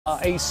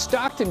A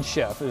Stockton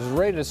chef is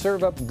ready to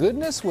serve up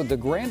goodness with the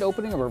grand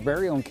opening of her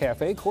very own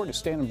cafe. Court is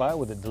standing by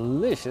with the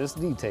delicious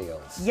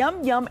details.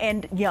 Yum, yum,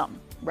 and yum,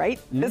 right?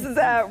 This is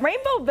a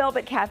Rainbow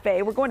Velvet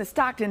Cafe. We're going to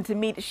Stockton to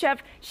meet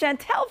Chef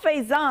Chantelle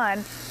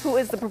Faison, who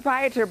is the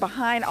proprietor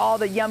behind all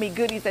the yummy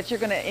goodies that you're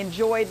going to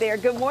enjoy there.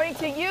 Good morning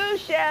to you,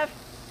 Chef.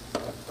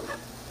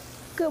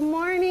 Good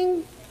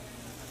morning.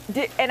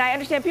 And I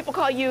understand people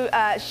call you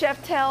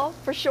Chef Tell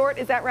for short.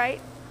 Is that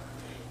right?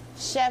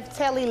 Chef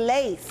Telly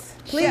Lace.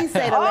 Please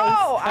say the lace.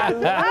 Oh, I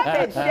love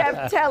it,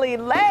 Chef Telly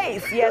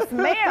Lace. Yes,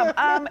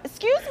 ma'am.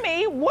 Excuse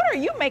me, what are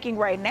you making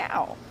right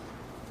now?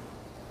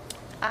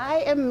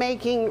 I am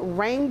making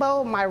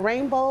my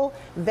rainbow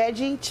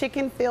veggie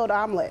chicken filled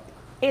omelet.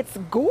 It's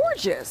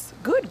gorgeous.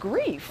 Good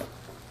grief.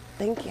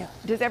 Thank you.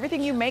 Does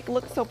everything you make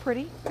look so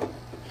pretty?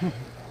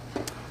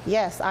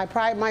 Yes, I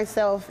pride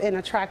myself in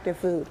attractive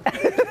food.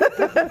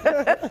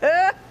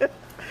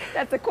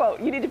 That's a quote.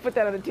 You need to put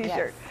that on a t-shirt.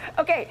 Yes.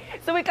 Okay,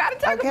 so we got to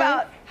talk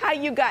about how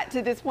you got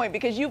to this point,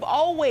 because you've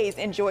always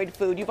enjoyed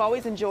food. You've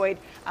always enjoyed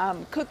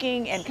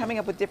cooking and coming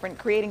up with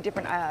creating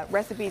different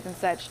recipes and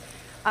such.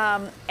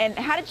 And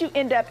how did you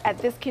end up at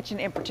this kitchen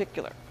in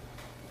particular?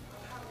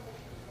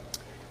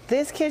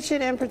 This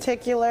kitchen in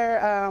particular,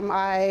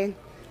 I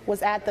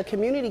was at the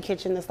community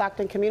kitchen, the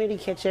Stockton Community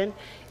Kitchen,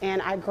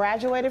 and I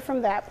graduated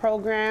from that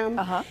program.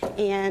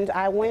 And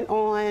I went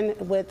on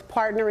with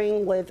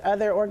partnering with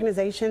other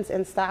organizations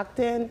in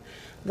Stockton,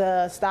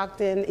 the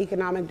Stockton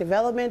Economic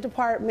Development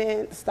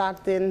Department,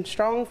 Stockton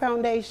Strong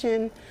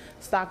Foundation,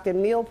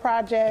 Stockton Meal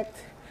Project,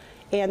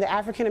 and the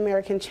African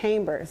American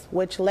Chambers,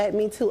 which led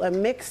me to a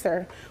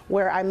mixer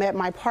where I met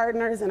my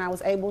partners and I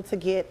was able to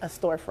get a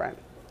storefront.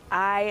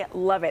 I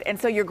love it. And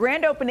so your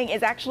grand opening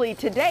is actually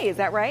today, is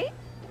that right?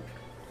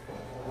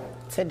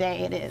 Today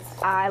it is.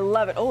 I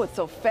love it. Oh, it's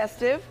so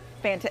festive.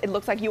 Fantastic. It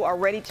looks like you are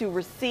ready to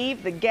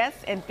receive the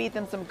guests and feed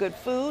them some good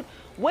food.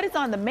 What is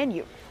on the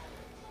menu?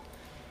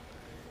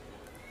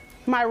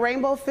 My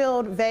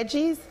rainbow-filled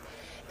veggies.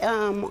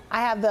 I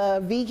have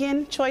the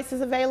vegan choices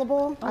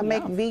available. I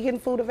make vegan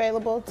food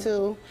available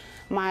to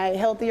my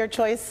healthier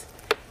choice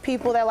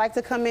people that like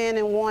to come in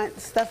and want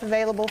stuff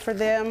available for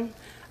them.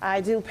 I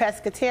do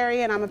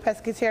pescatarian. I'm a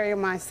pescatarian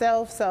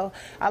myself, so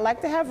I like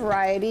to have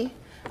variety.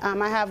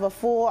 I have a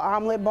full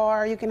omelet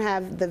bar. You can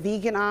have the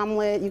vegan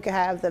omelet, you can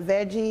have the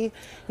veggie,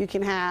 you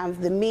can have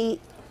the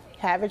meat.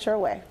 Have it your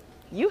way.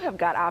 You have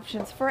got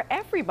options for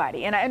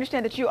everybody. And I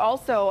understand that you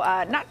also,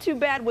 not too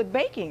bad with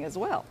baking as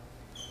well.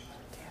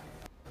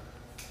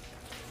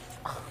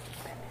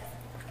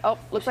 Oh,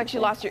 looks like she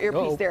lost your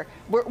earpiece there.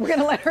 We're going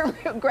to let her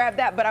grab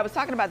that. But I was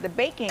talking about the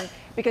baking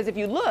because if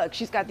you look,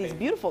 she's got these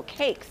beautiful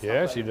cakes she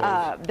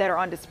does. that are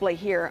on display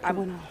here.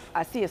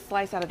 I see a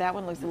slice out of that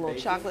one. Looks a little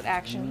chocolate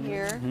action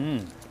here.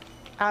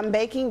 I'm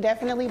baking,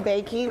 definitely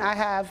baking. I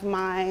have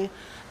my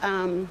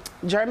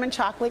German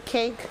chocolate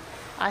cake.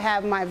 I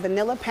have my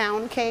vanilla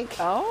pound cake.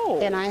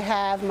 And I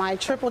have my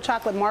triple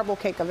chocolate marble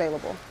cake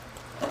available.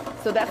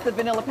 So that's the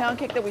vanilla pound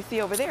cake that we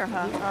see over there,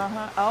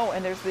 huh? Oh,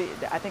 and there's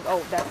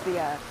that's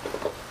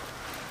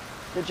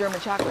the German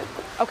chocolate.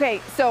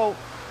 Okay, so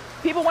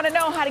people want to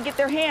know how to get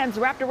their hands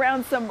wrapped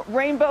around some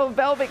Rainbow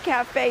Velvet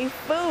Cafe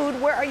food.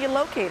 Where are you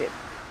located?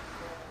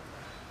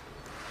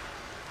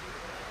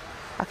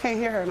 I can't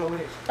hear her no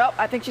more. Oh,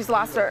 I think she's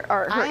lost her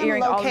earring altogether. I am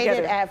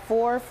located at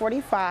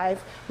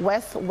 445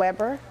 West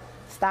Weber,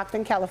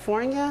 Stockton,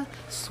 California,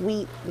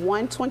 Suite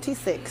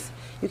 126.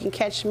 You can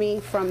catch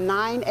me from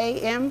 9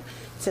 a.m.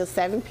 till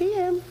 7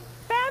 p.m.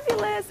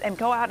 Fabulous. And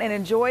go out and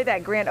enjoy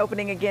that grand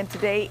opening again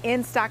today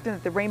in Stockton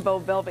at the Rainbow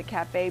Velvet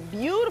Cafe.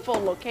 Beautiful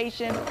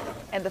location,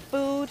 and the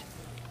food,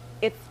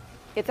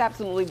 it's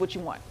absolutely what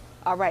you want.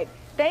 All right.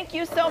 Thank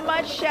you so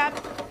much, Chef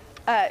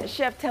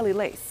Telly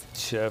Lace.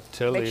 Chef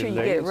Telly Lace. Make sure you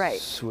get it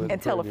right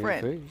and tell a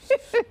friend.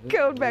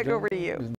 Go back over to you.